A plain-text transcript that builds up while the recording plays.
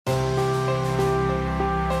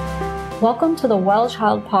Welcome to the Well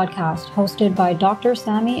Child podcast, hosted by Dr.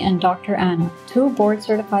 Sammy and Dr. Anna, two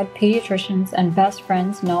board-certified pediatricians and best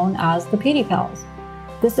friends known as the PediPals.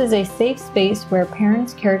 This is a safe space where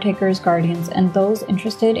parents, caretakers, guardians, and those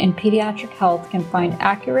interested in pediatric health can find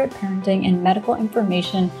accurate parenting and medical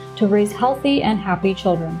information to raise healthy and happy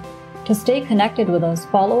children. To stay connected with us,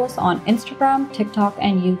 follow us on Instagram, TikTok,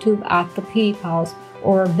 and YouTube at the PediPals,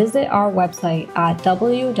 or visit our website at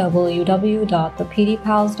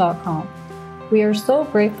www.thepedipals.com. We are so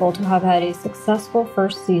grateful to have had a successful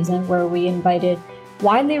first season where we invited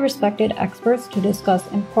widely respected experts to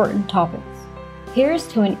discuss important topics. Here's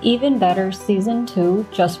to an even better Season 2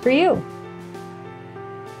 just for you.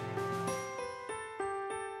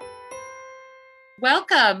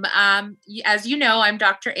 Welcome. As you know, I'm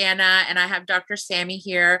Dr. Anna and I have Dr. Sammy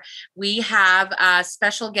here. We have a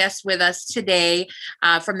special guest with us today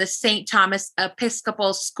from the St. Thomas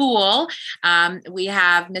Episcopal School. We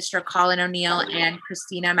have Mr. Colin O'Neill and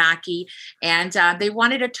Christina Mackey, and they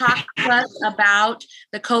wanted to talk to us about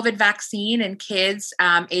the COVID vaccine in kids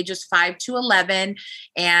ages 5 to 11.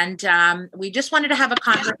 And we just wanted to have a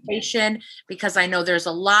conversation because I know there's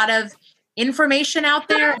a lot of information out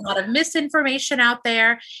there, a lot of misinformation out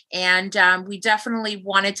there. And we definitely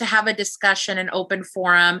wanted to have a discussion, an open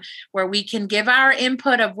forum where we can give our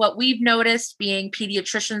input of what we've noticed being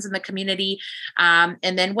pediatricians in the community, and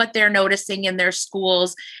then what they're noticing in their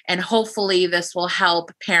schools. And hopefully this will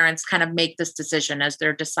help parents kind of make this decision as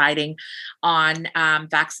they're deciding on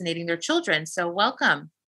vaccinating their children. So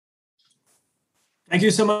welcome. Thank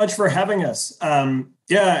you so much for having us.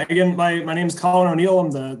 Again, my name is Colin O'Neill.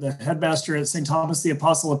 I'm the headmaster at St. Thomas the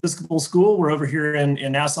Apostle Episcopal School. We're over here in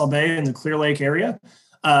Nassau Bay in the Clear Lake area.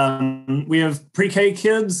 We have pre-K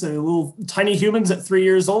kids, little tiny humans at 3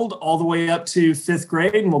 years old, all the way up to 5th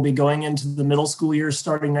grade, and we'll be going into the middle school year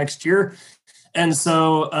starting next year. And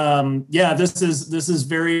so, this is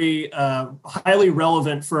very highly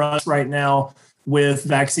relevant for us right now, with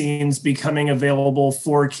vaccines becoming available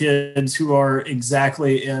for kids who are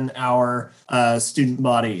exactly in our student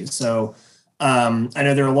body. So I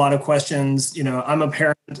know there are a lot of questions. You know, I'm a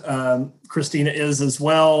parent. Christina is as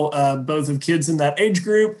well, both of kids in that age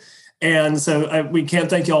group. And so we can't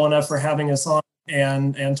thank you all enough for having us on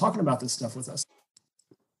and talking about this stuff with us.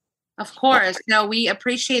 Of course. No, we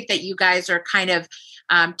appreciate that you guys are kind of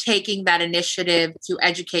taking that initiative to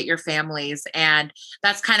educate your families. And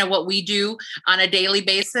that's kind of what we do on a daily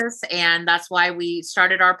basis. And that's why we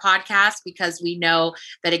started our podcast, because we know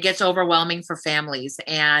that it gets overwhelming for families.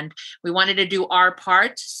 And we wanted to do our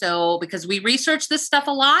part. So because we research this stuff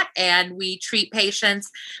a lot and we treat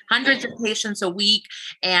patients, hundreds of patients a week,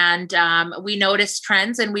 and we notice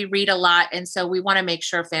trends and we read a lot. And so we want to make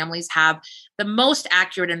sure families have the most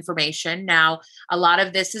accurate information. Now, a lot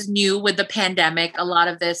of this is new with the pandemic. A lot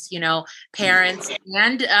of this, parents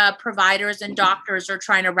and providers and doctors are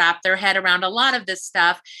trying to wrap their head around a lot of this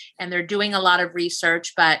stuff, and they're doing a lot of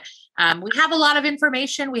research, but we have a lot of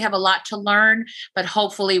information. We have a lot to learn, but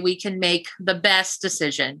hopefully we can make the best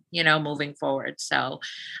decision, moving forward. So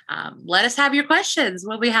let us have your questions.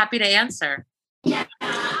 We'll be happy to answer.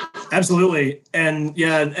 Absolutely. And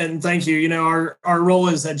thank you. Our role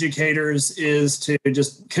as educators is to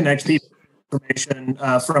just connect people with information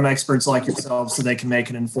from experts like yourselves so they can make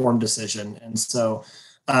an informed decision. And so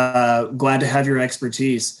glad to have your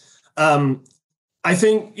expertise. I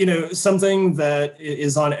think, something that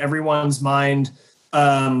is on everyone's mind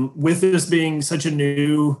with this being such a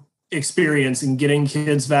new experience and getting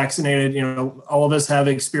kids vaccinated, all of us have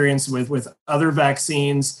experience with other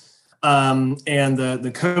vaccines. And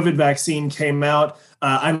the COVID vaccine came out.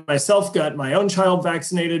 I myself got my own child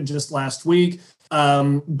vaccinated just last week.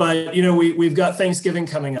 But we've got Thanksgiving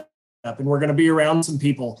coming up, and we're going to be around some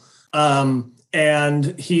people.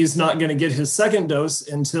 And he's not going to get his second dose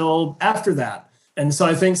until after that. And so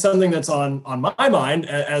I think something that's on my mind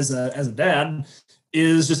as a dad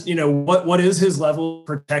is just, what is his level of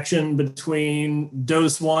protection between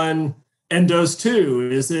dose 1 and dose 2?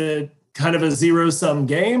 Is it kind of a zero-sum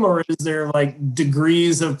game, or is there like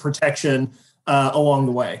degrees of protection along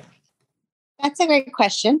the way? That's a great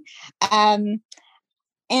question.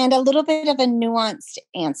 And a little bit of a nuanced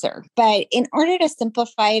answer. But in order to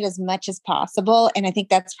simplify it as much as possible, and I think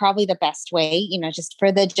that's probably the best way, just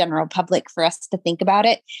for the general public, for us to think about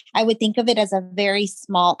it, I would think of it as a very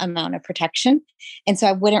small amount of protection. And so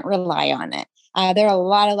I wouldn't rely on it. There are a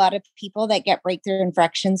lot of people that get breakthrough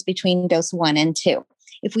infections between dose 1 and 2.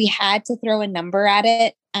 If we had to throw a number at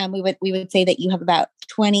it, we would say that you have about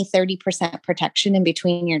 20-30% protection in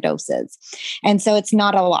between your doses. And so it's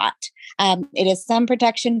not a lot. It is some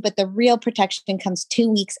protection, but the real protection comes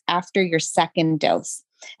 2 weeks after your second dose.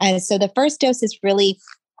 So the first dose is really,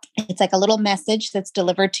 it's like a little message that's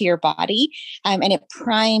delivered to your body, and it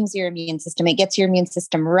primes your immune system. It gets your immune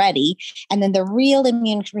system ready. And then the real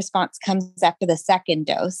immune response comes after the second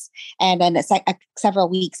dose, and then it's like several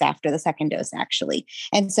weeks after the second dose, actually.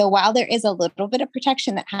 And so while there is a little bit of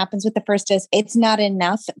protection that happens with the first dose, it's not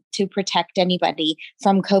enough to protect anybody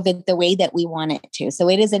from COVID the way that we want it to. So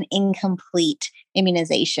it is an incomplete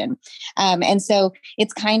immunization. And so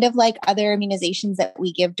it's kind of like other immunizations that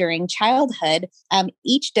we give during childhood.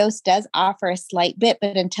 Each dose does offer a slight bit,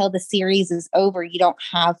 but until the series is over, you don't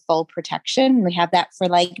have full protection. We have that for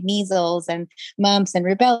like measles and mumps and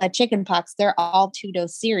rubella, chickenpox. They're all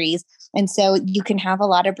 2-dose series. And so you can have a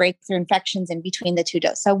lot of breakthrough infections in between the 2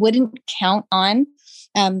 doses. So I wouldn't count on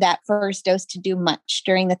that first dose to do much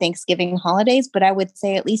during the Thanksgiving holidays, but I would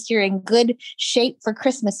say at least you're in good shape for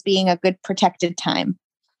Christmas being a good protected time.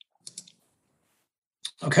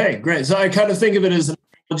 Okay, great. So I kind of think of it as an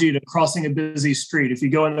analogy to crossing a busy street. If you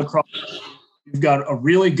go in the cross, you've got a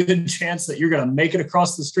really good chance that you're going to make it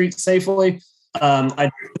across the street safely.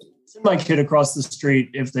 I send my kid across the street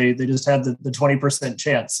if they just had the 20%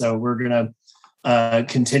 chance. So we're going to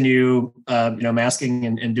continue, masking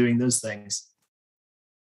and doing those things.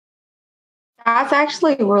 That's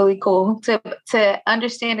actually really cool to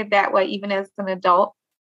understand it that way, even as an adult.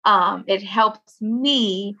 It helps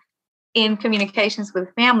me in communications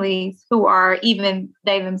with families who are even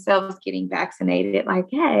they themselves getting vaccinated. Like,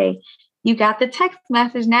 hey, you got the text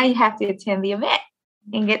message. Now you have to attend the event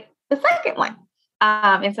and get the second one.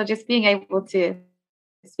 And so just being able to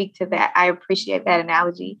speak to that, I appreciate that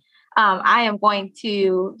analogy. I am going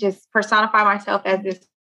to just personify myself as this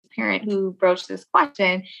parent who broached this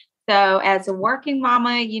question. So as a working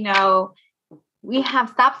mama, we have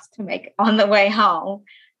stops to make on the way home.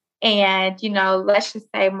 And, let's just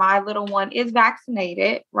say my little one is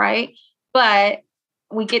vaccinated, right? But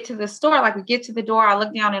we get to the store, we get to the door, I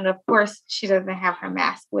look down and of course she doesn't have her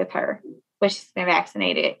mask with her, but she's been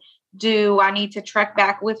vaccinated. Do I need to trek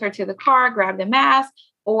back with her to the car, grab the mask,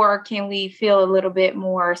 or can we feel a little bit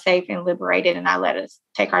more safe and liberated and not let us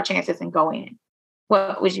take our chances and go in?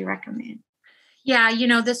 What would you recommend? Yeah,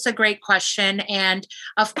 this is a great question. And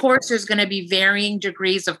of course, there's going to be varying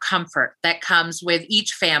degrees of comfort that comes with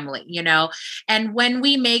each family, And when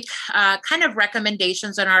we make kind of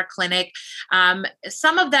recommendations in our clinic,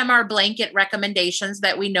 some of them are blanket recommendations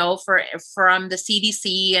that we know from the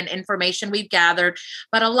CDC and information we've gathered.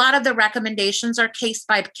 But a lot of the recommendations are case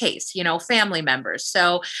by case, family members.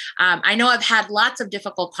 So I know I've had lots of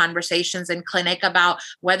difficult conversations in clinic about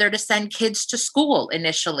whether to send kids to school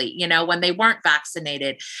initially, when they weren't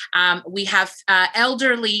vaccinated. We have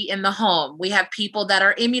elderly in the home. We have people that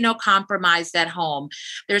are immunocompromised at home.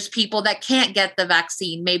 There's people that can't get the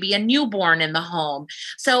vaccine, maybe a newborn in the home.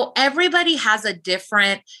 So everybody has a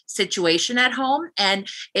different situation at home, and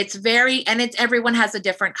everyone has a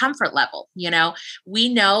different comfort level. We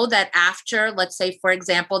know that after, let's say, for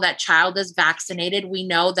example, that child is vaccinated, we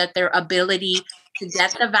know that their ability to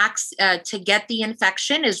get the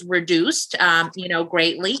infection is reduced,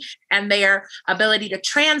 greatly, and their ability to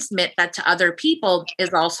transmit that to other people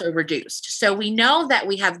is also reduced. So we know that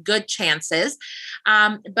we have good chances,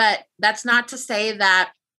 but that's not to say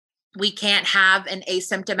that we can't have an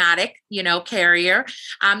asymptomatic, carrier.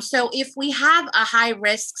 So if we have a high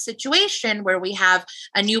risk situation where we have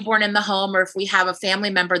a newborn in the home, or if we have a family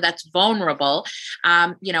member that's vulnerable,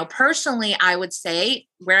 personally, I would say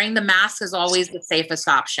wearing the mask is always the safest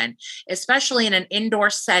option, especially in an indoor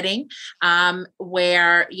setting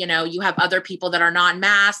where, you have other people that are not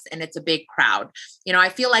masked and it's a big crowd. I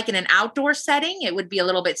feel like in an outdoor setting, it would be a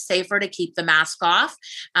little bit safer to keep the mask off.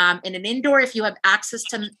 In an indoor, if you have access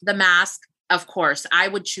to the mask, of course, I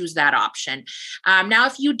would choose that option. Now,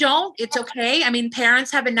 if you don't, it's okay. I mean,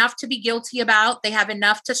 parents have enough to be guilty about. They have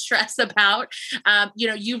enough to stress about.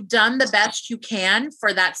 You've done the best you can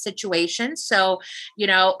for that situation. So,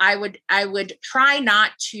 I would try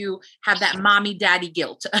not to have that mommy daddy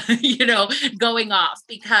guilt, going off,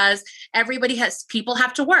 because people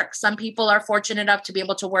have to work. Some people are fortunate enough to be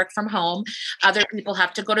able to work from home. Other people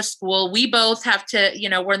have to go to school. We both have to,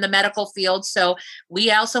 we're in the medical field. So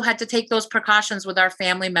we also had to take those precautions with our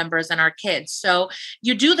family members and our kids. So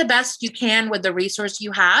you do the best you can with the resource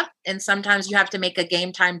you have. And sometimes you have to make a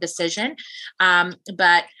game time decision.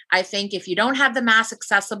 But I think if you don't have the mask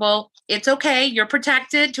accessible, it's okay. You're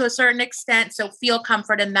protected to a certain extent. So feel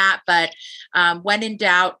comfort in that. But when in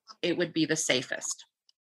doubt, it would be the safest.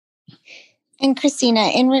 And Christina,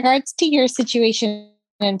 in regards to your situation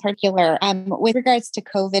in particular, with regards to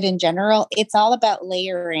COVID in general, it's all about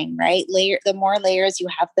layering, right? The more layers you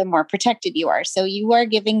have, the more protected you are. So you are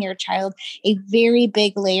giving your child a very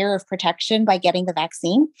big layer of protection by getting the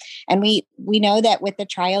vaccine. And we know that with the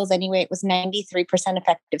trials anyway, it was 93%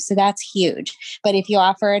 effective. So that's huge. But if you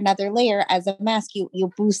offer another layer as a mask,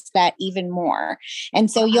 you boost that even more. And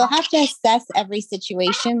so you'll have to assess every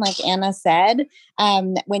situation, like Anna said,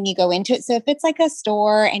 when you go into it. So if it's like a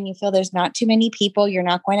store and you feel there's not too many people, you're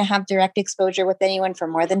not going to have direct exposure with anyone for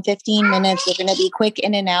more than 15 minutes, you're going to be quick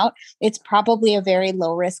in and out, it's probably a very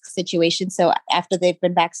low risk situation. So after they've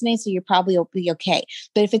been vaccinated, so you probably will be okay.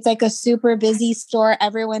 But if it's like a super busy store,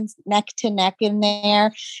 everyone's neck to neck in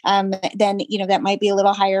there, then, that might be a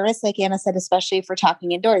little higher risk, like Anna said, especially if we're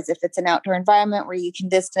talking indoors. If it's an outdoor environment where you can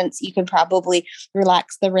distance, you can probably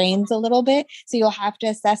relax the reins a little bit. So you'll have to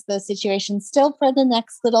assess those situations still for the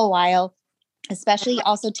next little while, especially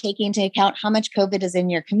also taking into account how much COVID is in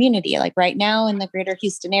your community. Like right now in the greater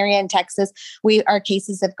Houston area in Texas, our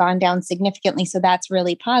cases have gone down significantly. So that's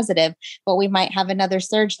really positive, but we might have another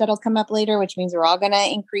surge that'll come up later, which means we're all going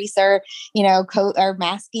to increase our, our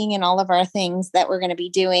masking and all of our things that we're going to be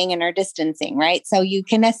doing and our distancing, right? So you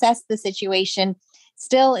can assess the situation.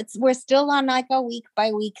 We're still on like a week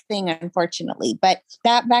by week thing, unfortunately, but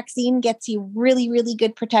that vaccine gets you really, really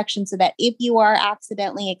good protection so that if you are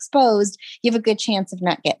accidentally exposed, you have a good chance of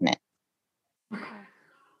not getting it.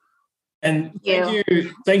 And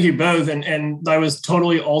thank you both. And I was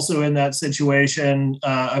totally also in that situation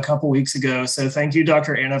a couple weeks ago. So thank you,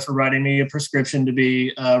 Dr. Anna, for writing me a prescription to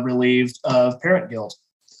be relieved of parent guilt.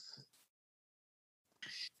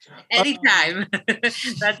 Anytime.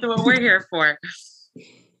 That's what we're here for.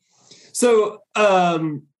 So,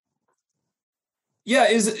 when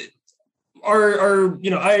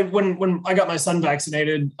I got my son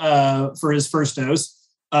vaccinated for his first dose,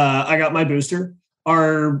 I got my booster.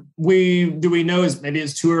 Do we know? Maybe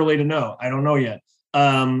it's too early to know. I don't know yet.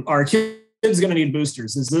 Are kids going to need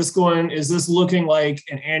boosters? Is this looking like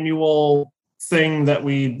an annual thing that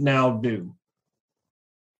we now do?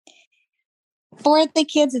 For the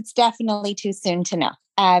kids, it's definitely too soon to know.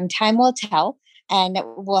 Time will tell. And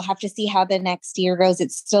we'll have to see how the next year goes.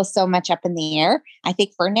 It's still so much up in the air. I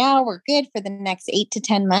think for now, we're good for the next 8 to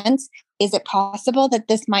 10 months. Is it possible that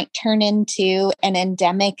this might turn into an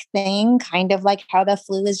endemic thing, kind of like how the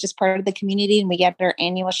flu is just part of the community and we get our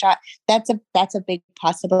annual shot? That's a big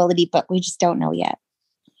possibility, but we just don't know yet.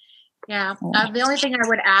 Yeah. The only thing I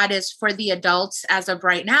would add is for the adults as of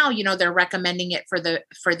right now, they're recommending it for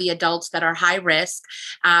the adults that are high risk,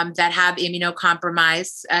 that have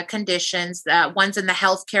immunocompromised conditions, ones in the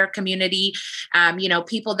healthcare community,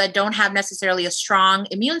 people that don't have necessarily a strong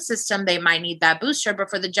immune system, they might need that booster. But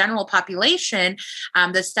for the general population,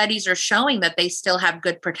 the studies are showing that they still have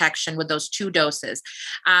good protection with those 2 doses.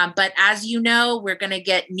 But as you know, we're going to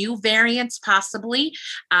get new variants possibly.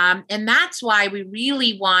 And that's why we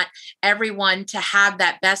really want everyone to have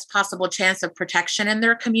that best possible chance of protection in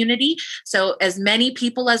their community. So as many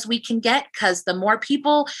people as we can get, because the more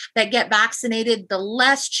people that get vaccinated, the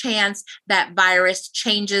less chance that virus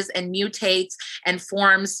changes and mutates and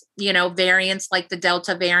forms, variants like the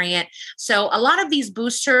Delta variant. So a lot of these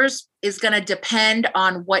boosters is going to depend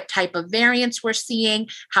on what type of variants we're seeing,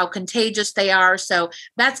 how contagious they are. So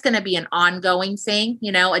that's going to be an ongoing thing,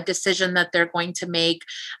 a decision that they're going to make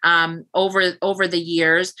over the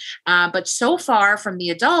years. But so far from the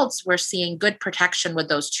adults, we're seeing good protection with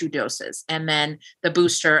those 2 doses. And then the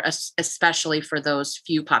booster, especially for those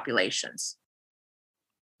few populations.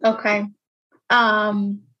 Okay.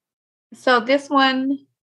 So this one,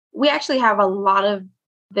 we actually have a lot of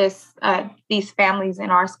these families in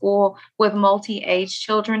our school with multi-age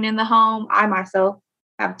children in the home. I myself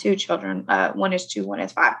have 2 children. One is 2, one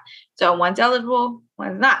is 5. So one's eligible,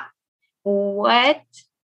 one's not.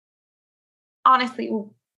 Honestly,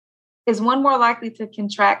 is one more likely to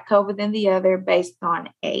contract COVID than the other based on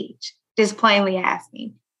age? Just plainly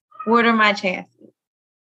asking, what are my chances?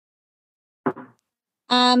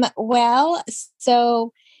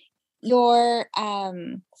 So your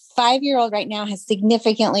 5-year-old right now has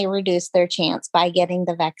significantly reduced their chance by getting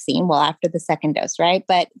the vaccine. Well, after the second dose, right?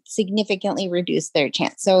 But significantly reduced their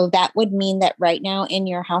chance. So that would mean that right now in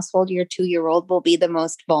your household, your 2-year-old will be the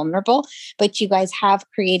most vulnerable, but you guys have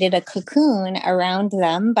created a cocoon around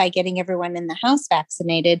them by getting everyone in the house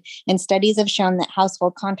vaccinated. And studies have shown that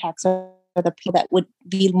household contacts are the people that would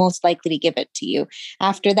be most likely to give it to you.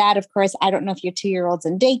 After that, of course, I don't know if your 2-year-old's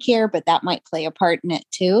in daycare, but that might play a part in it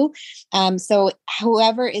too. So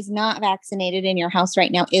whoever is not vaccinated in your house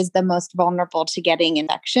right now is the most vulnerable to getting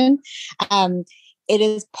infection. it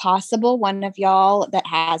is possible one of y'all that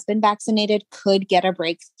has been vaccinated could get a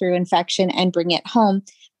breakthrough infection and bring it home.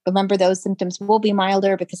 Remember, those symptoms will be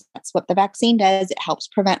milder because that's what the vaccine does. It helps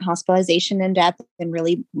prevent hospitalization and death and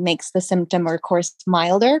really makes the symptom or course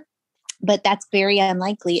milder. But that's very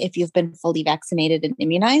unlikely if you've been fully vaccinated and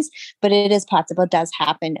immunized. But it is possible, it does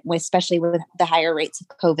happen, especially with the higher rates of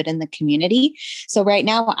COVID in the community. So right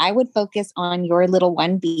now, I would focus on your little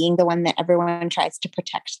one being the one that everyone tries to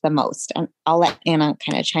protect the most. And I'll let Anna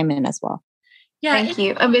kind of chime in as well. Yeah, thank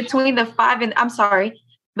you. Between the 5-year-old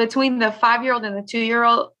and the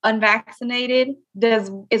 2-year-old unvaccinated,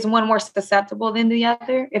 is one more susceptible than the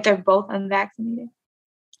other if they're both unvaccinated?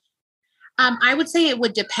 I would say it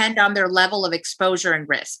would depend on their level of exposure and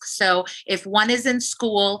risk. So if one is in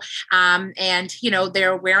school and,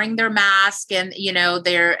 they're wearing their mask and,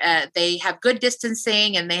 they have good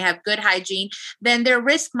distancing and they have good hygiene, then their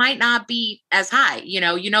risk might not be as high.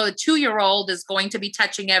 The 2-year-old is going to be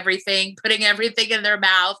touching everything, putting everything in their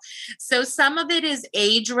mouth. So some of it is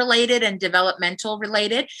age related and developmental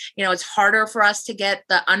related. It's harder for us to get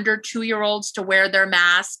the under 2-year-olds to wear their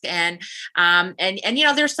mask and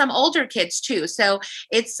there's some older kids too. So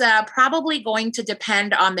it's probably going to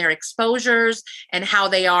depend on their exposures and how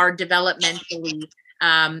they are developmentally,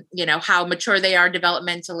 how mature they are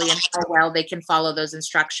developmentally and how well they can follow those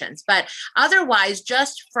instructions. But otherwise,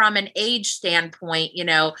 just from an age standpoint,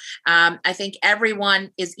 I think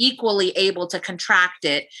everyone is equally able to contract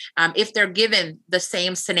it if they're given the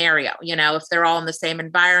same scenario, if they're all in the same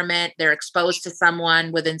environment, they're exposed to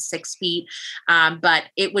someone within 6 feet. But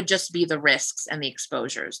it would just be the risks and the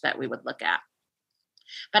exposures that we would look at.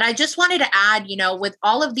 But I just wanted to add, with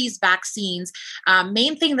all of these vaccines,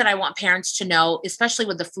 main thing that I want parents to know, especially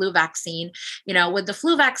with the flu vaccine, with the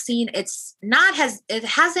flu vaccine, it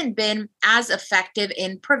hasn't been as effective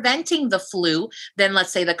in preventing the flu than,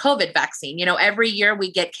 let's say, the COVID vaccine. Every year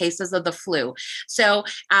we get cases of the flu. So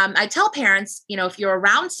I tell parents, if you're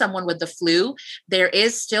around someone with the flu, there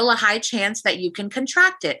is still a high chance that you can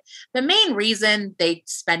contract it. The main reason they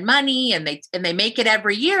spend money and they make it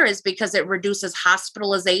every year is because it reduces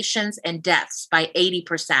hospitalizations and deaths by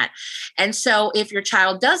 80%. And so if your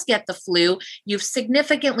child does get the flu, you've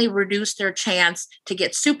significantly reduced their chance to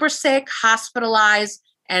get super sick, hospitalized,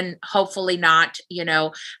 and hopefully not,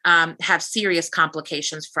 have serious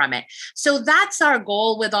complications from it. So that's our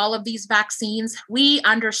goal with all of these vaccines. We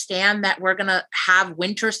understand that we're going to have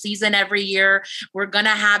winter season every year. We're going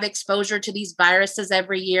to have exposure to these viruses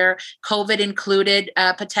every year, COVID included,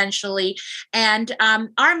 potentially. And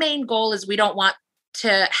our main goal is we don't want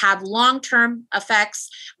to have long-term effects.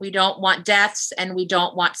 We don't want deaths and we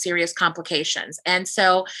don't want serious complications. And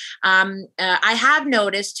so I have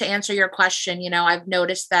noticed, to answer your question, I've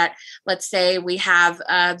noticed that, let's say we have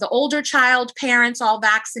the older child parents all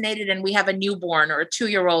vaccinated and we have a newborn or a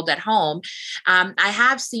 2-year-old at home. I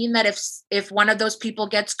have seen that if one of those people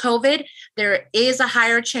gets COVID, there is a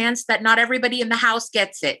higher chance that not everybody in the house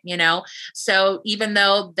gets it, So even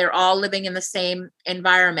though they're all living in the same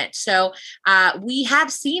environment. So we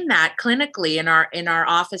have seen that clinically in our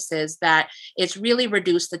offices, that it's really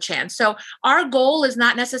reduced the chance. So our goal is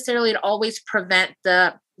not necessarily to always prevent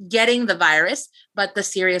getting the virus, but the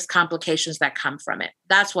serious complications that come from it.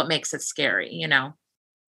 That's what makes it scary, Yeah,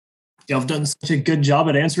 I've done such a good job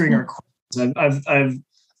at answering our questions.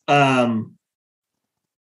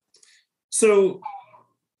 So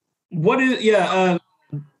what is,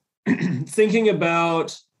 thinking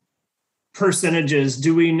about percentages,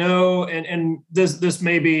 do we know, and this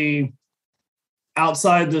may be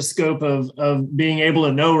outside the scope of being able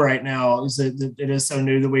to know right now, is that it is so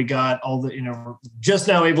new that we got all the, we're just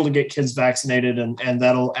now able to get kids vaccinated and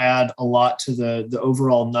that'll add a lot to the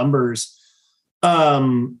overall numbers.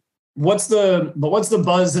 What's the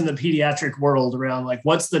buzz in the pediatric world around, like,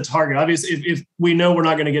 what's the target? Obviously, if we know we're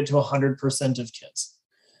not going to get to 100% of kids,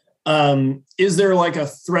 is there like a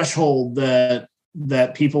threshold that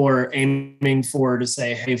people are aiming for to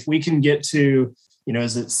say, hey, if we can get to,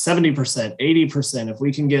 is it 70%, 80%, if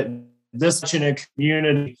we can get this much in a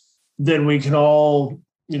community, then we can all,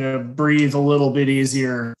 breathe a little bit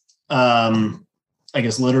easier, I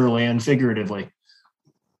guess, literally and figuratively.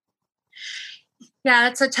 Yeah,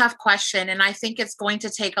 that's a tough question. And I think it's going to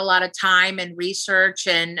take a lot of time and research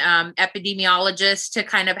and epidemiologists to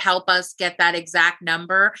kind of help us get that exact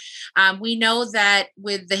number. We know that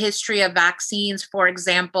with the history of vaccines, for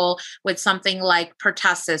example, with something like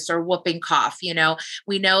pertussis or whooping cough,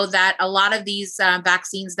 we know that a lot of these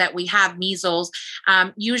vaccines that we have, measles,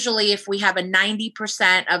 usually if we have a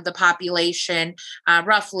 90% of the population,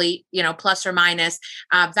 roughly, plus or minus,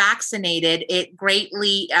 vaccinated, it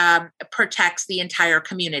greatly protects the entire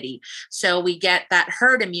community. So we get that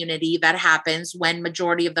herd immunity that happens when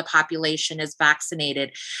majority of the population is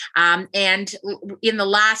vaccinated. And in the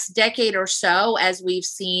last decade or so, as we've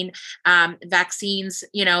seen vaccines,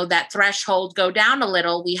 that threshold go down a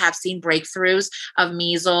little, we have seen breakthroughs of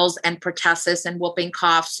measles and pertussis and whooping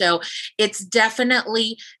cough. So it's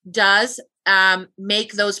definitely does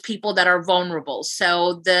make those people that are vulnerable.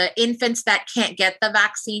 So the infants that can't get the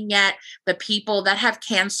vaccine yet, the people that have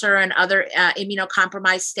cancer and other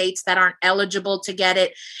immunocompromised states that aren't eligible to get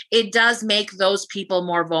it, it does make those people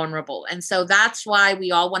more vulnerable. And so that's why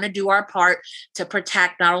we all want to do our part to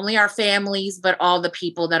protect not only our families, but all the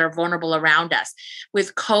people that are vulnerable around us.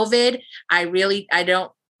 With COVID, I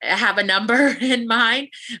don't have a number in mind,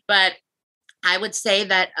 but I would say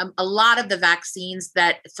that a lot of the vaccines,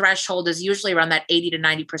 that threshold is usually around that 80 to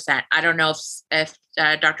 90%. I don't know if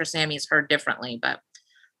Dr. Sammy has heard differently, but.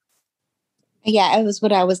 Yeah, it was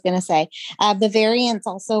what I was going to say. The variants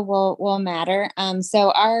also will matter.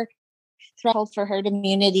 So our threshold for herd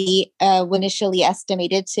immunity was initially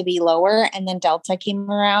estimated to be lower, and then Delta came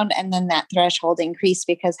around, and then that threshold increased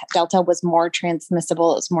because Delta was more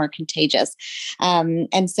transmissible, it was more contagious.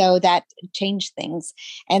 And so that changed things.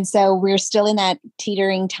 And so we're still in that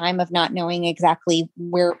teetering time of not knowing exactly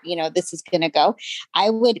where, this is going to go. I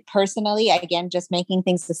would personally, again, just making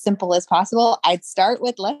things as simple as possible, let's start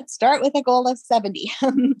with a goal of 70.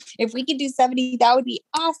 If we could do 70, that would be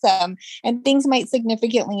awesome. And things might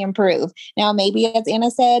significantly improve. Now, maybe as Anna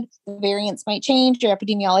said, the variants might change, or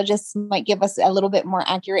epidemiologists might give us a little bit more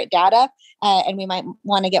accurate data, and we might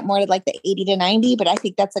want to get more to like the 80 to 90, but I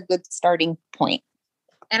think that's a good starting point.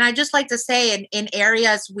 And I just like to say in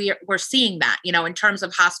areas we're seeing that, in terms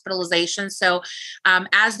of hospitalization. So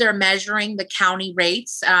as they're measuring the county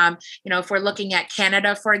rates, if we're looking at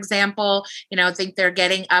Canada, for example, I think they're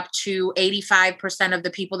getting up to 85% of the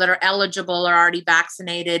people that are eligible are already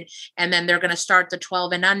vaccinated. And then they're going to start the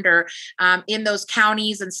 12 and under. In those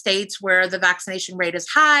counties and states where the vaccination rate is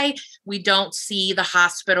high, we don't see the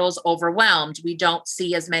hospitals overwhelmed. We don't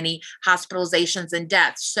see as many hospitalizations and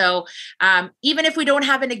deaths. So even if we don't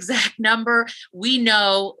have an exact number, we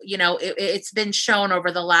know, it's been shown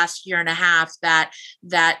over the last year and a half that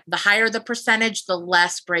the higher the percentage, the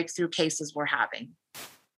less breakthrough cases we're having.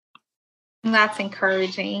 That's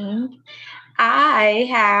encouraging. I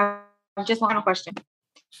have just one question.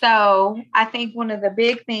 So I think one of the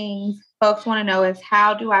big things folks want to know is,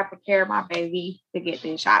 how do I prepare my baby to get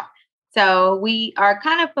this shot? So we are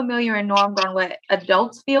kind of familiar and normed on what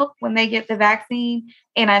adults feel when they get the vaccine.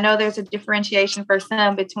 And I know there's a differentiation for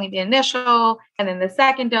some between the initial and then the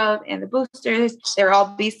second dose and the boosters. They're all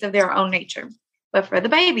beasts of their own nature. But for the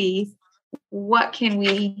babies, what can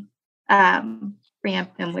we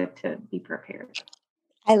preempt them with to be prepared?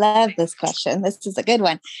 I love this question. This is a good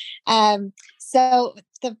one. I'll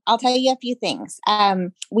tell you a few things.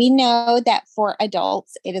 We know that for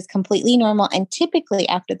adults, it is completely normal and typically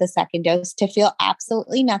after the second dose to feel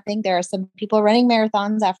absolutely nothing. There are some people running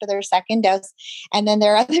marathons after their second dose, and then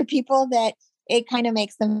there are other people that it kind of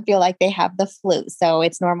makes them feel like they have the flu. So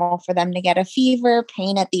it's normal for them to get a fever,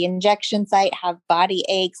 pain at the injection site, have body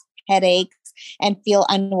aches, headaches, and feel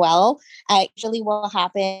unwell. Usually will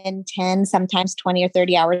happen 10, sometimes 20 or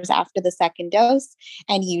 30 hours after the second dose.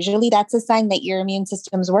 And usually that's a sign that your immune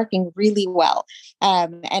system's working really well.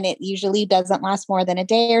 And it usually doesn't last more than a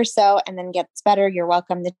day or so and then gets better. You're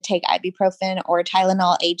welcome to take ibuprofen or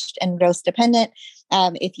Tylenol, aged and dose dependent,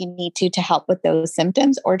 if you need to help with those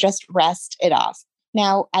symptoms, or just rest it off.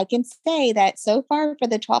 Now, I can say that so far for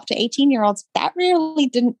the 12 to 18-year-olds, that rarely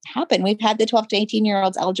didn't happen. We've had the 12 to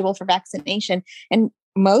 18-year-olds eligible for vaccination, and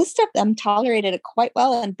most of them tolerated it quite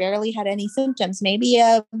well and barely had any symptoms. Maybe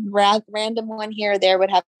a random one here or there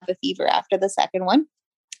would have a fever after the second one.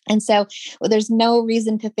 And so there's no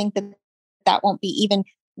reason to think that won't be even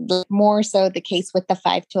more so the case with the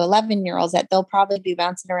 5 to 11-year-olds, that they'll probably be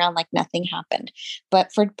bouncing around like nothing happened.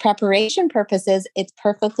 But for preparation purposes, it's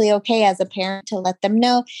perfectly okay as a parent to let them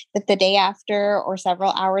know that the day after or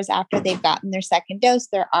several hours after they've gotten their second dose,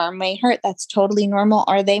 their arm may hurt. That's totally normal.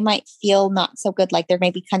 Or they might feel not so good, like they're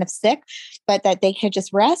maybe kind of sick, but that they could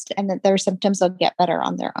just rest and that their symptoms will get better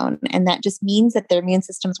on their own. And that just means that their immune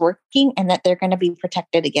system's working and that they're going to be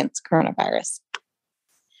protected against coronavirus.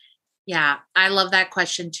 Yeah, I love that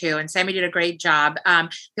question too. And Sammy did a great job. The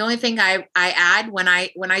only thing I add when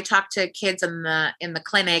I talk to kids in the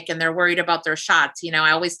clinic and they're worried about their shots,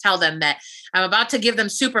 I always tell them that I'm about to give them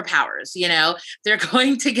superpowers. They're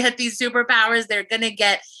going to get these superpowers. They're going to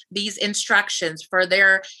get these instructions for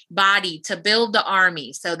their body to build the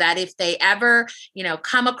army so that if they ever,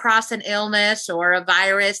 come across an illness or a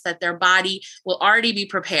virus, that their body will already be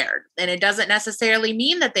prepared. And it doesn't necessarily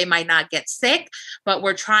mean that they might not get sick, but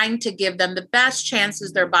we're trying to give them the best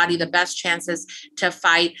chances, their body, the best chances to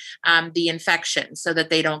fight the infection so that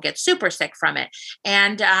they don't get super sick from it.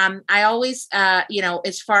 And I always,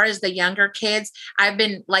 as far as the younger kids, I've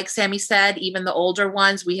been, like Sammy said, even the older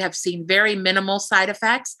ones, we have seen very minimal side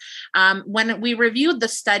effects. When we reviewed the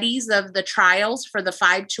studies of the trials for the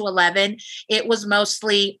 5 to 11, it was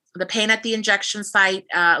mostly the pain at the injection site,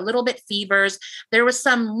 a little bit fevers. There was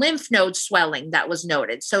some lymph node swelling that was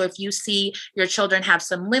noted. So if you see your children have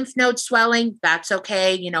some lymph node swelling, that's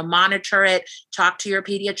okay. Monitor it, talk to your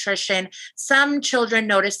pediatrician. Some children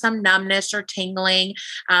notice some numbness or tingling,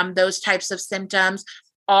 those types of symptoms.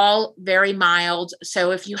 All very mild.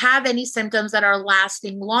 So if you have any symptoms that are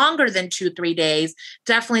lasting longer than 2-3 days,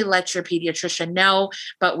 definitely let your pediatrician know.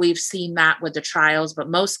 But we've seen that with the trials, but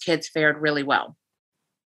most kids fared really well.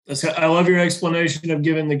 I love your explanation of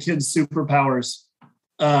giving the kids superpowers.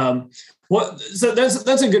 So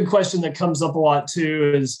that's a good question that comes up a lot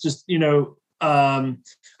too, is just, and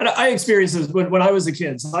I experienced this when I was a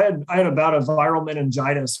kid. So I had about a viral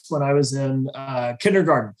meningitis when I was in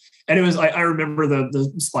kindergarten. And it was, I remember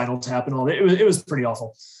the spinal tap and all that. It was pretty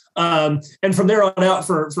awful. And from there on out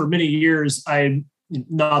for many years, I was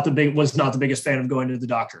not the biggest fan of going to the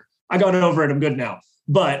doctor. I got over it. I'm good now.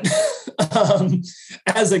 But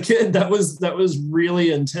as a kid, that was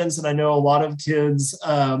really intense. And I know a lot of kids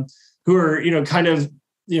who are,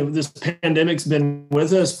 this pandemic's been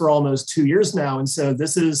with us for almost 2 years now. And so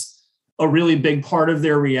this is a really big part of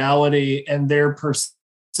their reality, and their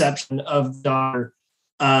perception of the doctor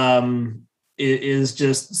is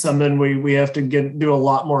just something we have to do a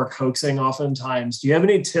lot more coaxing oftentimes. Do you have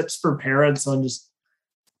any tips for parents on just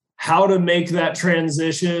how to make that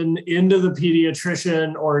transition into the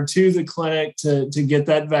pediatrician or to the clinic to get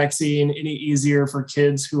that vaccine any easier for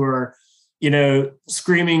kids who are,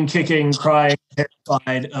 screaming, kicking, crying,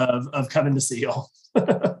 terrified of coming to see you?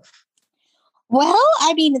 Well,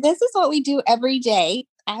 this is what we do every day.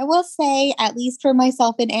 I will say, at least for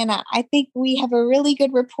myself and Anna, I think we have a really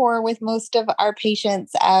good rapport with most of our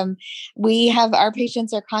patients. Our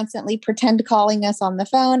patients are constantly pretend calling us on the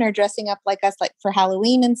phone or dressing up like us, like for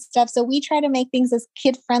Halloween and stuff. So we try to make things as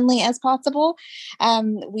kid friendly as possible.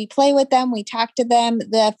 We play with them. We talk to them.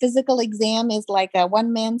 The physical exam is like a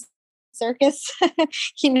one-man circus.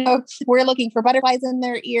 We're looking for butterflies in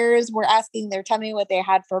their ears. We're asking their tummy what they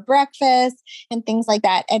had for breakfast and things like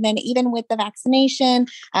that. And then even with the vaccination,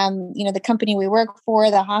 the company we work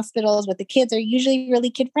for, the hospitals with the kids are usually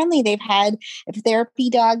really kid friendly. They've had therapy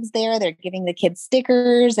dogs there. They're giving the kids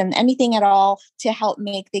stickers and anything at all to help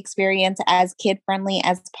make the experience as kid friendly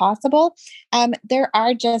as possible. There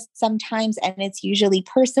are just sometimes, and it's usually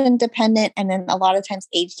person dependent, and then a lot of times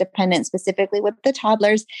age dependent, specifically with the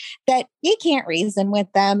toddlers, that you can't reason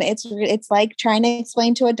with them. It's like trying to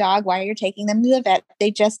explain to a dog why you're taking them to the vet. They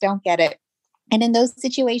just don't get it. And in those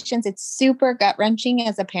situations, it's super gut wrenching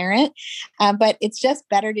as a parent, but it's just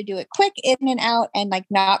better to do it quick in and out and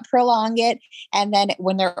not prolong it. And then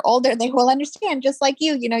when they're older, they will understand, just like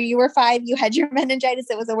you were 5, you had your meningitis.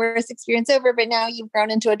 It was the worst experience ever, but now you've grown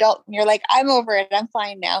into adult and you're like, I'm over it. I'm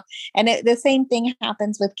fine now. And the same thing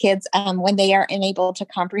happens with kids when they are unable to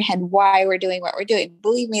comprehend why we're doing what we're doing.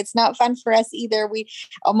 Believe me, it's not fun for us either. We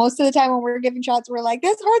most of the time when we're giving shots, we're like,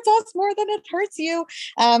 this hurts us more than it hurts you.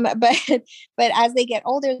 But as they get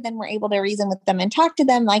older, then we're able to reason with them and talk to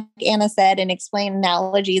them, like Anna said, and explain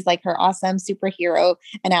analogies like her awesome superhero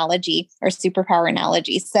analogy or superpower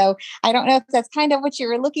analogy. So I don't know if that's kind of what you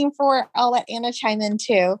were looking for. I'll let Anna chime in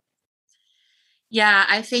too. Yeah,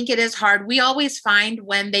 I think it is hard. We always find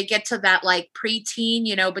when they get to that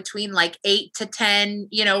preteen, between 8 to 10,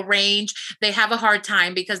 range, they have a hard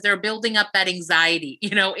time because they're building up that anxiety,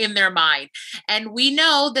 in their mind. And we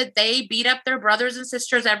know that they beat up their brothers and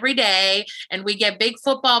sisters every day. And we get big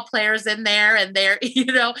football players in there and they're,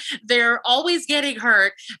 they're always getting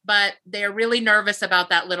hurt, but they're really nervous about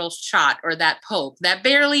that little shot or that poke that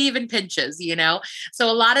barely even pinches,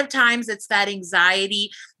 So a lot of times it's that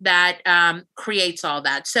anxiety that creates all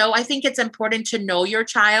that. So I think it's important to know your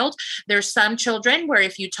child. There's some children where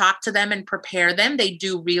if you talk to them and prepare them, they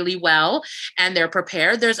do really well and they're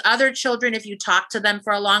prepared. There's other children, if you talk to them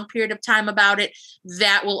for a long period of time about it,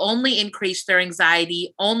 that will only increase their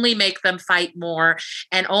anxiety, only make them fight more,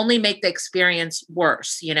 and only make the experience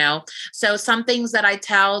worse, So some things that I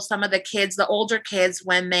tell some of the kids, the older kids,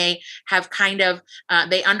 when they have kind of,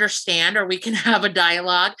 they understand, or we can have a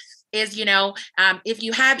dialogue, is,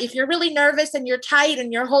 if you're really nervous and you're tight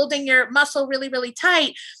and you're holding your muscle really, really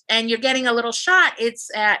tight and you're getting a little shot, it's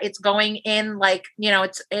going in like,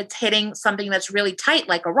 it's hitting something that's really tight,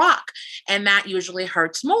 like a rock. And that usually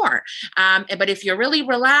hurts more. But if you're really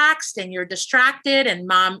relaxed and you're distracted and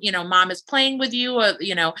mom is playing with you,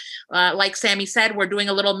 like Sammy said, we're doing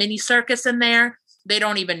a little mini circus in there. They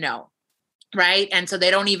don't even know. Right. And so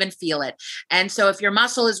they don't even feel it. And so if your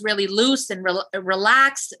muscle is really loose and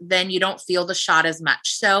relaxed, then you don't feel the shot as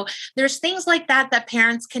much. So there's things like that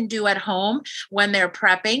parents can do at home when they're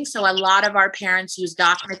prepping. So a lot of our parents use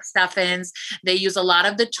Doc McStuffins. They use a lot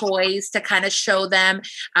of the toys to kind of show them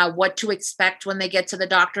what to expect when they get to the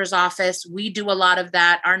doctor's office. We do a lot of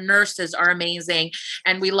that. Our nurses are amazing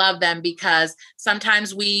and we love them because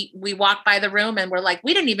sometimes we walk by the room and we're like,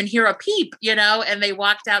 we didn't even hear a peep, and they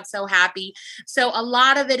walked out so happy. So a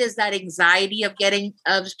lot of it is that anxiety of getting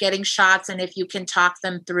shots. And if you can talk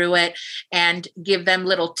them through it and give them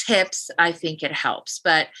little tips, I think it helps.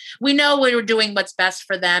 But we know we're doing what's best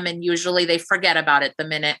for them. And usually they forget about it the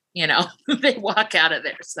minute, they walk out of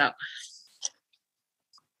there. So.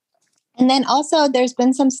 And then also there's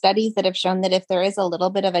been some studies that have shown that if there is a little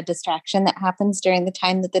bit of a distraction that happens during the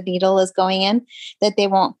time that the needle is going in, that they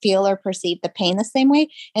won't feel or perceive the pain the same way.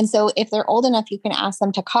 And so if they're old enough, you can ask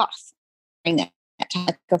them to cough that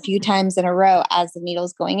a few times in a row as the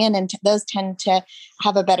needle's going in, and those tend to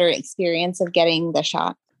have a better experience of getting the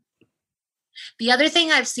shot. The other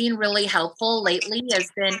thing I've seen really helpful lately has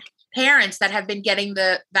been parents that have been getting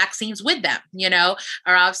the vaccines with them,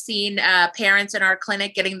 or I've seen parents in our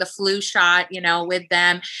clinic getting the flu shot, with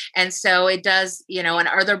them. And so it does, and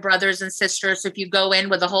other brothers and sisters, if you go in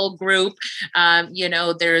with a whole group,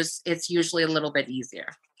 it's usually a little bit easier.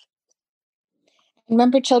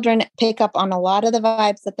 Remember, children pick up on a lot of the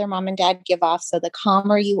vibes that their mom and dad give off. So the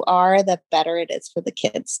calmer you are, the better it is for the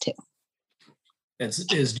kids too. It's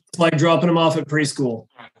just like dropping them off at preschool.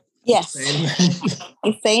 Yes.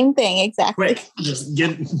 Same thing. Exactly. Quick, just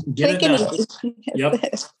get it done. Yep.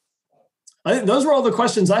 I think those were all the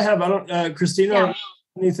questions I have. I don't, Christina,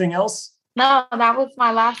 anything else? No, that was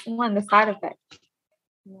my last one, the side effect.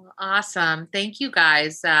 Well, awesome. Thank you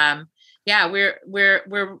guys.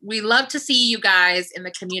 We love to see you guys in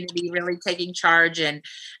the community really taking charge and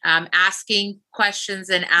asking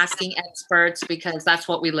questions and asking experts, because that's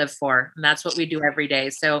what we live for and that's what we do every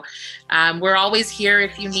day. So we're always here.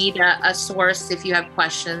 If you need a source, if you have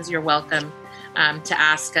questions, you're welcome to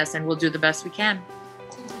ask us and we'll do the best we can.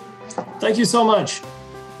 Thank you so much.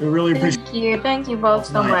 We really appreciate it. Thank you both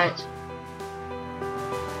so much.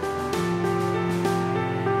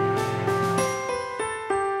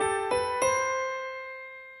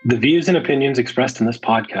 The views and opinions expressed in this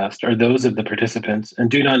podcast are those of the participants and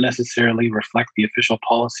do not necessarily reflect the official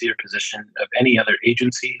policy or position of any other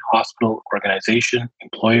agency, hospital, organization,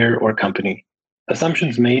 employer, or company.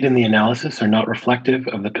 Assumptions made in the analysis are not reflective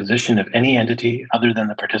of the position of any entity other than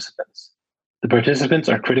the participants. The participants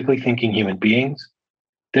are critically thinking human beings.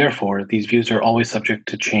 Therefore, these views are always subject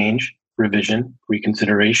to change, revision,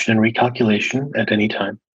 reconsideration, and recalculation at any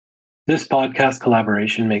time. This podcast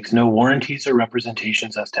collaboration makes no warranties or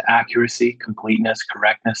representations as to accuracy, completeness,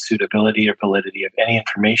 correctness, suitability, or validity of any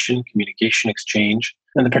information, communication exchange,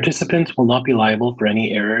 and the participants will not be liable for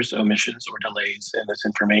any errors, omissions, or delays in this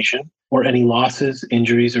information, or any losses,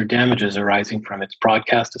 injuries, or damages arising from its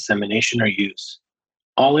broadcast, dissemination, or use.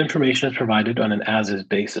 All information is provided on an as-is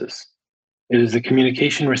basis. It is the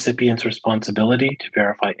communication recipient's responsibility to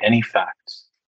verify any fact,